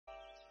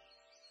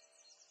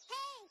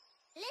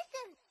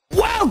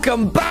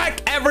Welcome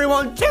back,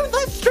 everyone, to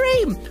the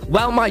stream.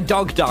 Well, my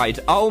dog died.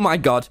 Oh, my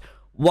God.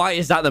 Why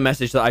is that the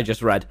message that I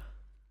just read?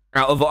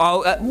 Out of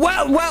all...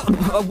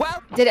 well...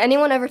 Did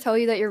anyone ever tell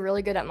you that you're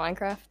really good at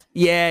Minecraft?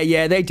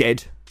 Yeah, they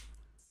did.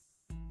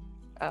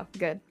 Oh,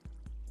 good.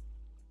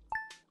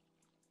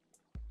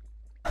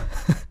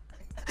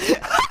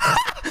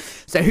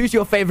 So, who's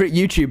your favorite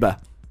YouTuber?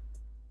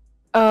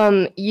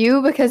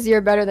 You, because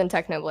you're better than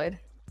Technoblade.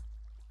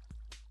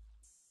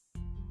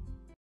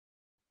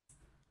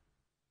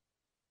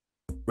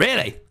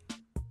 Really?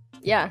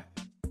 Yeah.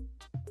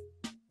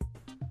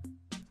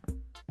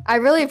 I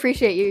really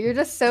appreciate you. You're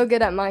just so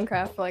good at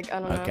Minecraft. Like, I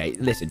don't know. Okay,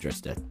 listen,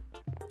 Trista.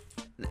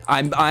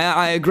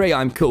 I agree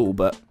I'm cool,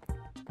 but...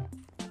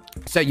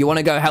 So, you want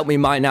to go help me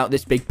mine out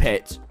this big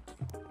pit?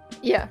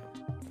 Yeah.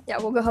 Yeah,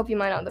 we'll go help you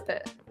mine out the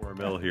pit. We're a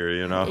mill here,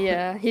 you know?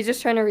 Yeah, he's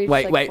just trying to reach,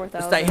 wait, like,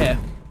 4,000. Stay here.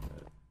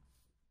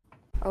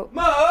 Oh.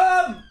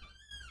 Mom!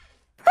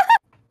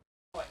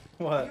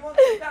 What?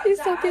 He's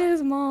talking to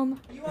his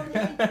mom. You on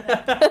the internet?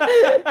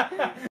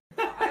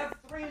 I have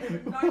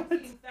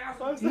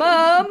 319,000.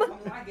 Mom!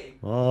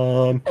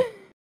 Mom.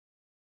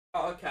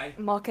 Oh, okay.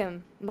 Mock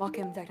him,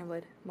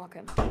 Technoblade. Mock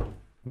him.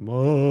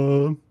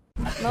 Mom.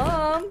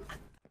 Mom!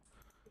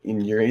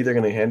 You're either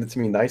gonna hand it to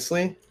me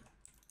nicely,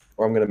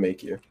 or I'm gonna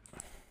make you.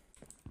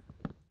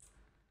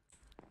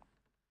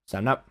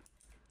 Stand up.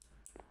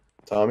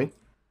 Tommy?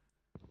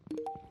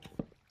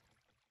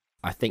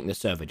 I think the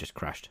server just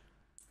crashed.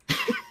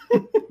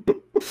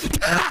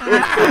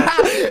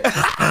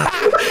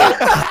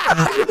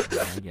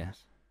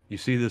 Yes. You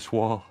see this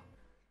wall?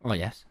 Oh,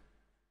 yes.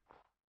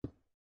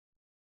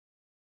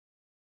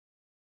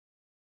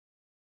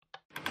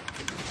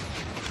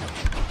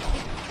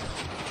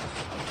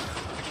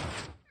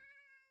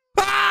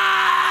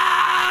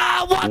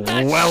 Ah! What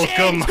the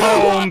Welcome shit?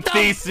 home, What the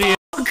Theseus!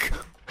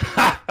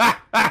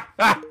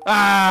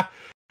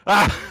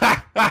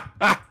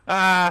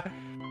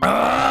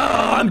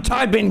 I'm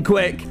typing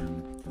quick.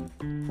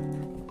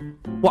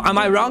 What, am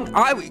I wrong?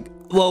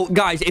 Well,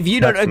 guys, if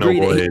you don't agree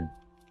that he...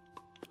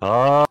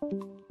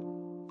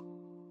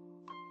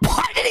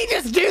 Why did he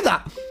just do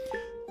that?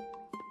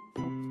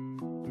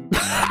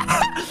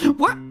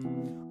 What?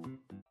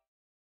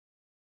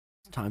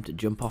 It's time to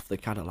jump off the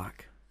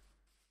Cadillac.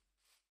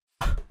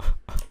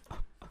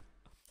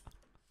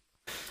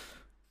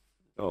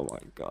 Oh my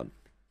God.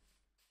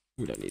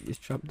 We don't need these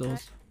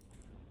trapdoors.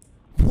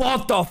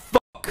 What the fuck?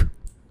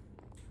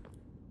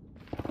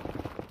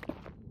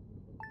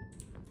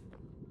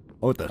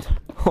 Oh, that.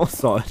 Oh,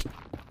 sorry.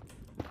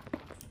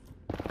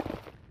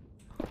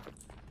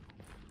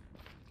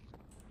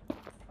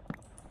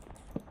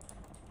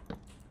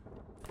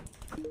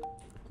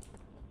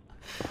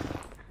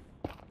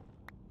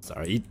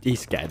 Sorry, he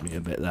scared me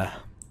a bit there.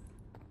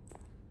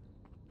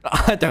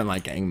 I don't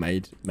like getting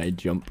made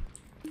jump.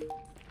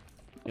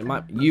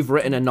 You've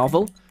written a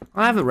novel?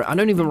 I haven't written. I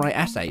don't even write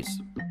essays.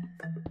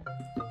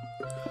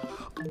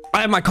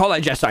 I have my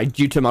college essay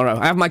due tomorrow.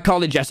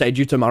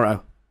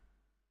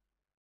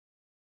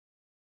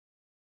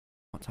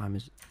 What time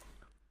is it?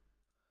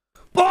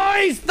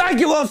 Boys, thank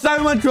you all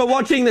so much for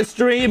watching the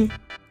stream.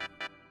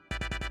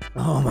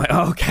 Oh my,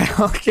 okay.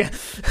 Okay.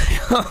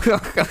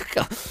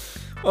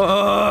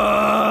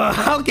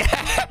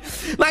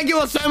 Thank you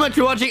all so much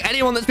for watching.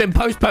 Anyone that's been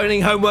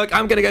postponing homework,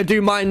 I'm gonna go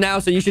do mine now,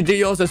 so you should do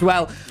yours as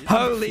well.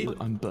 Holy...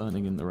 I'm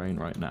burning in the rain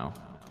right now,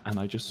 and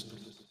I just...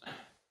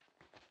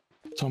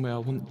 Tommy, I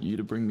want you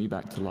to bring me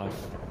back to life.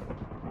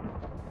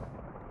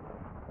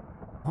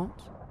 What?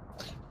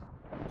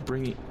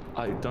 Bring it...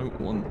 I don't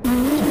want...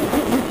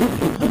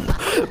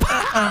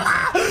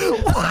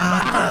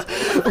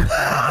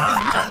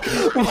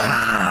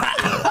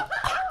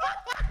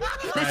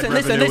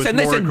 Listen,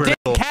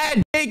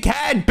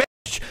 dickhead,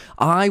 bitch.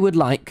 I would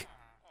like...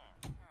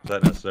 Is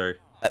that necessary?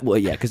 Well,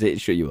 yeah, because it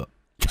shut you up.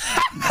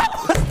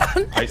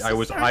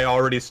 I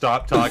already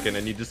stopped talking,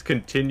 and you just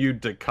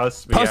continued to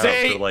cuss me out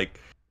for like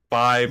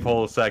 5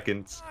 whole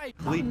seconds.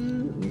 A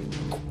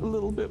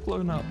little bit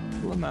blown up.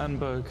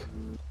 Lamanberg.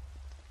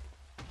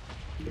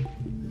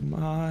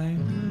 My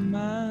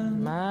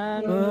Lamanberg.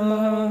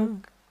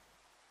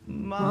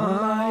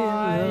 My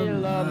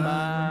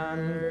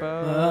Lamanberg.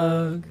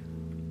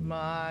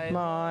 My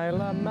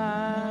Lamanberg.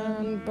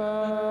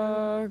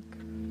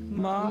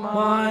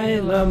 My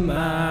Lamanberg.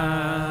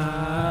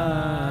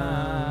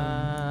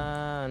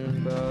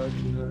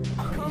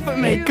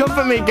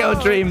 Comfort me, Girl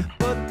Dream.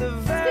 It's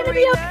gonna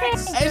be okay.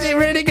 Is it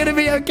really gonna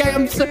be okay?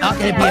 I'm so... Not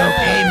gonna be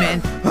okay, man.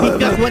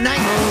 Because when I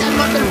that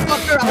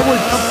motherfucker, I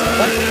was...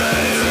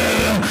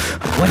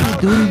 What did he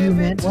do to you,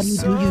 man? What did he do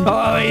to you?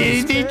 Oh,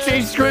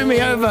 he screwed me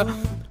over.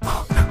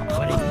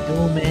 What did he do,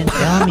 man?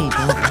 Tell me,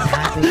 don't be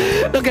happy.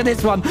 Look at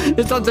this one.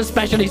 This one's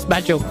especially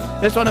special.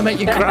 This one will make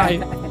you cry.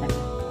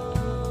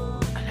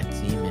 Let's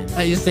see, man.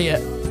 Oh, you see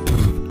it?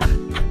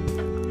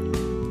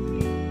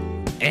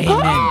 Hey,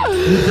 man.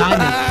 2 diamonds. 2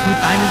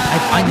 diamonds. I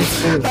find this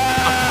food.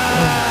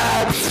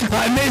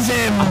 I miss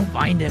him. I'll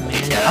find him,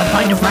 man. I'll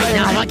find him right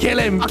now. Kill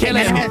him. Kill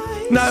him.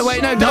 No,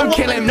 wait, no, don't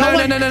kill him. No,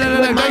 don't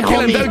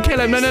kill him. Don't kill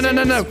him.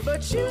 No.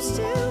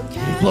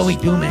 What we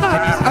do, man?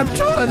 I'm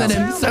taller than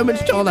him. So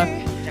much taller.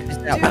 Check this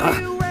out.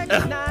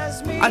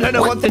 I don't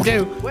know what to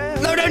do.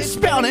 No, don't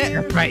spit on it.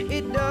 That's right.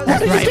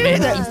 That's right,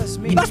 man.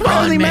 That's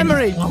my only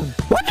memory.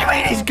 What do you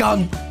mean he's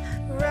gone?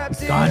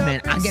 He's gone,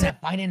 man. I'm gonna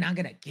find him. I'm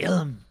gonna kill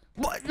him.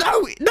 What?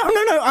 No.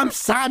 I'm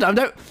sad. I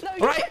don't.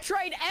 No, you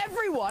betrayed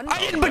everyone. I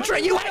didn't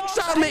betray you.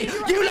 Exiled me.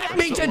 You left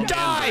me to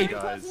die.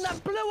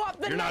 That blew up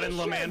the You're not in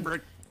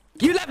Lemandrick.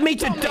 You left me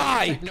to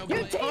die.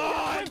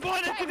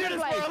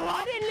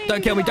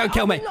 Don't kill me. Don't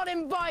kill me. I'm not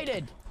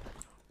invited.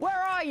 Where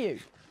are you?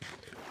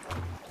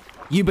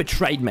 You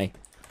betrayed me.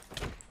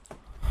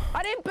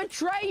 I didn't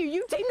betray you.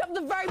 You teamed up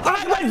the very.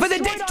 I went for the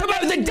discs.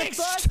 The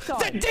discs.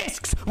 The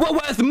discs were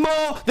worth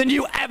more than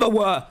you ever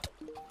were.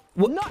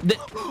 What?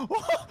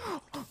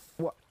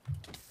 What?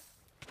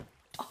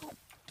 Oh,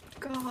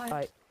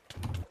 God.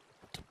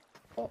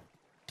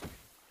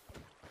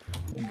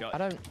 I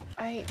don't.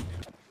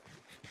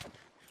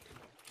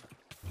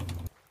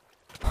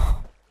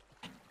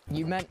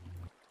 You meant.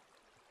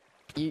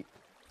 You.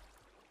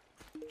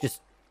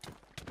 Just.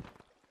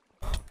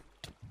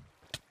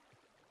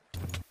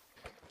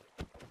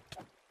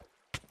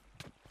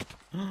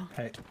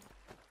 Hey.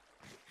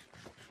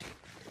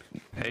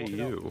 Hey,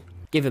 you.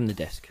 Give him the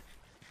disc.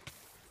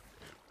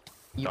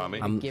 You Tommy.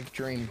 want me to give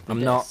Dream. the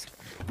I'm not. disc.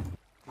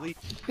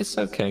 It's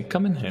okay.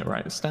 Come in here,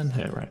 right? Stand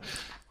here, right?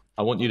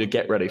 I want you to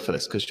get ready for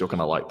this because you're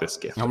gonna like this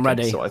gift. I'm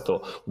ready. So I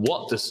thought,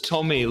 what does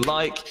Tommy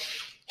like?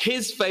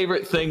 His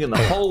favorite thing in the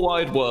whole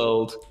wide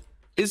world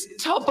is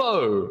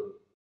Tubbo.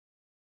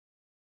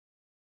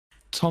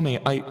 Tommy,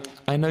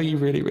 I know you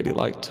really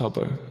like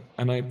Tubbo,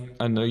 and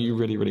I know you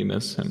really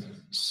miss him.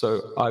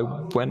 So I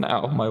went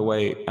out of my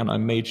way and I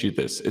made you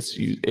this.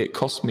 It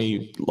cost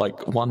me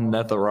like 1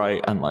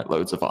 netherite and like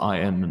loads of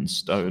iron and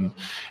stone,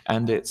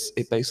 and it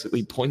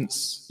basically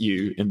points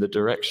you in the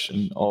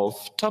direction of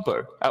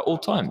Tubbo at all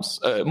times.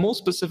 More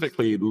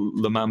specifically,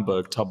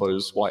 Lemandrick,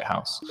 Tubbo's White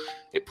House.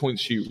 It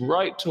points you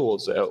right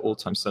towards it at all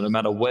times. So no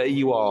matter where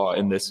you are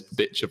in this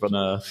bitch of an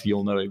earth,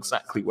 you'll know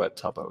exactly where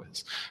Tubbo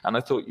is. And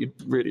I thought you'd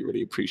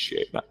really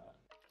appreciate that.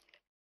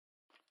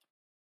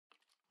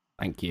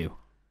 Thank you.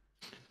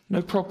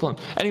 No problem.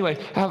 Anyway,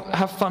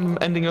 have fun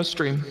ending your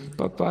stream.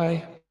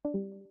 Bye-bye.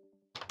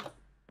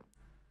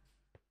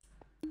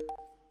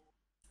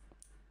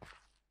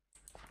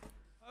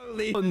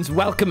 Holy one's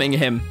welcoming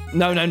him.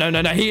 No.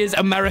 He is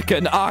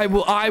American. I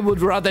would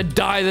rather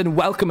die than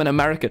welcome an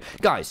American.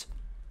 Guys.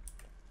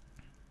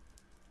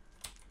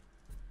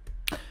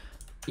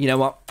 You know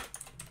what?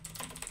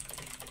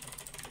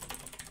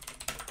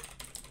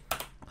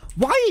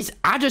 Why is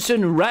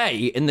Addison Ray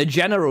in the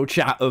general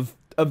chat of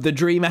the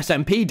Dream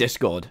SMP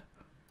Discord?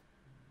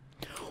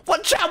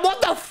 What chat?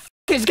 What the f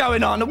is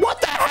going on? What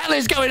the hell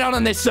is going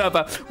on this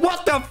server?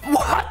 What the?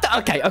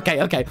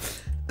 Okay.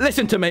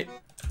 Listen to me.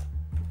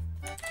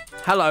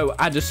 Hello,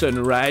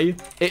 Addison Ray.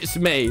 It's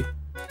me,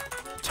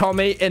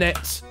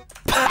 Tommyinnit.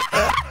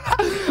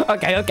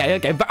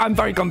 Okay. But I'm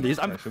very confused.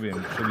 She'll be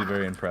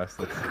very impressed.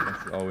 That's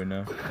all we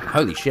know.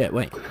 Holy shit!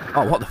 Wait.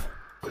 Oh, what the?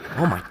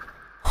 Oh my.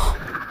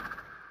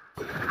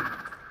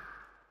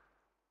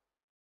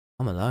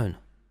 I'm alone.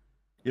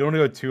 You don't want to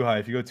go too high.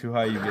 If you go too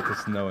high, you get to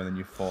snow and then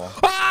you fall.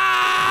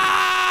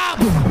 Ah!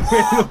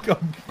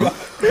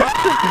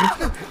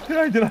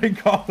 Did I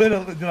call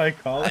it? Did I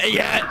call it?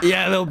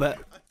 Yeah, a little bit.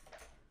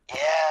 Yeah,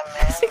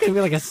 man. It's gonna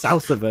be like a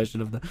salsa version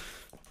of the.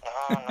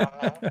 No,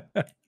 man.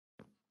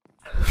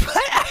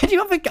 Do you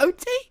have a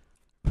goatee?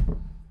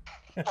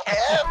 Yeah,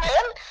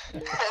 man.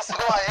 That's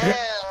who I am,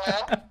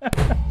 man.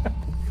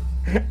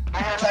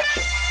 Man, like,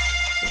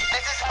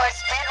 this is my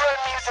speedrun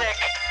music.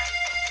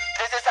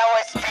 This is how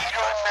I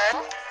speedrun, man.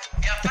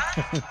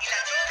 This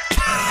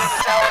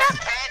is how I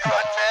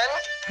speedrun, man.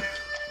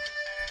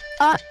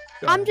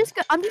 I'm just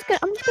gonna. I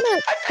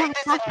think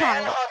this is manhunt,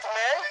 man.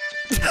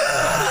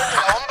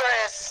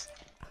 Hombres.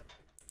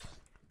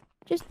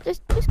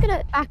 Just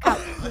gonna back up.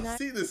 You know? I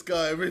see this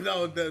guy every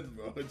now and then,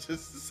 bro.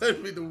 Just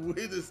send me the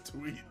weirdest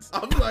tweets.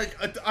 I'm like,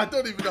 I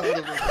don't even know how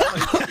to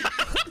reply.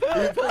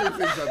 He probably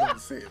thinks I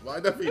don't see it, but I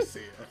definitely see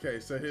it. Okay,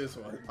 so here's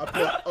one. I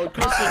put, on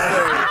Christmas Day,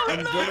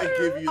 I'm gonna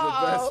give you the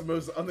best,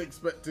 most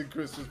unexpected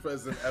Christmas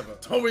present ever.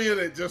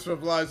 Tommyinnit just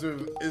replies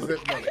with, is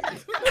it money?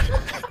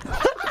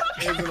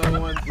 Here's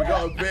another one. We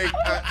got a big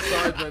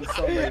Sidemen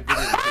Sunday video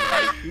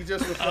tonight. He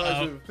just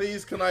replies with,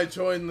 please can I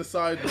join the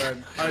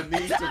Sidemen? I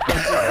need to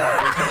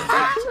participate.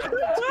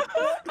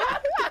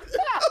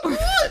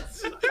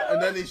 What?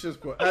 And then he's just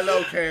put,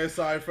 hello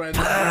KSI friends.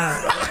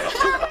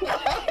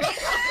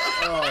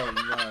 Oh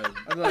man.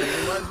 I don't know, it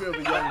reminds me of a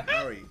young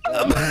Harry.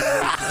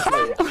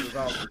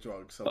 Without the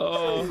drugs.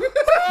 Oh.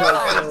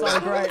 So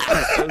great.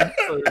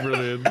 So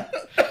brilliant.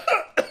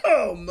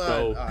 Oh man.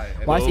 Oh.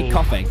 Right, Why is he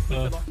coughing?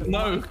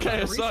 No,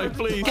 KSI,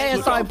 please.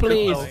 KSI,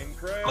 please.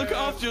 Look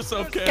after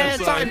yourself,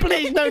 KSI,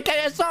 please. No,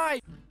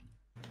 KSI.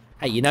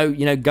 Hey, you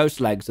know, ghost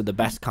legs are the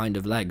best kind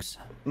of legs.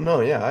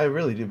 No, yeah, I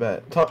really do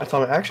bet. Tommy,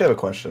 I actually have a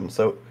question.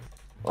 So,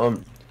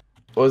 What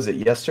was it,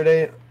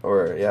 yesterday?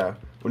 Or, yeah,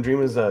 when Dream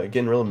was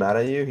getting real mad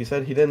at you, he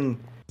said he didn't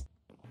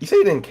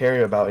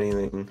care about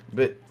anything,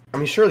 but, I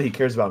mean, surely he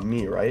cares about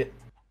me, right?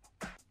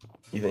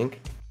 You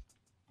think?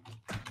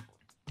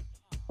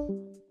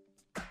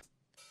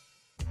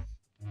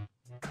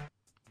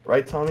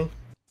 Right, Tommy?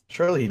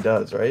 Surely he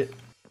does, right?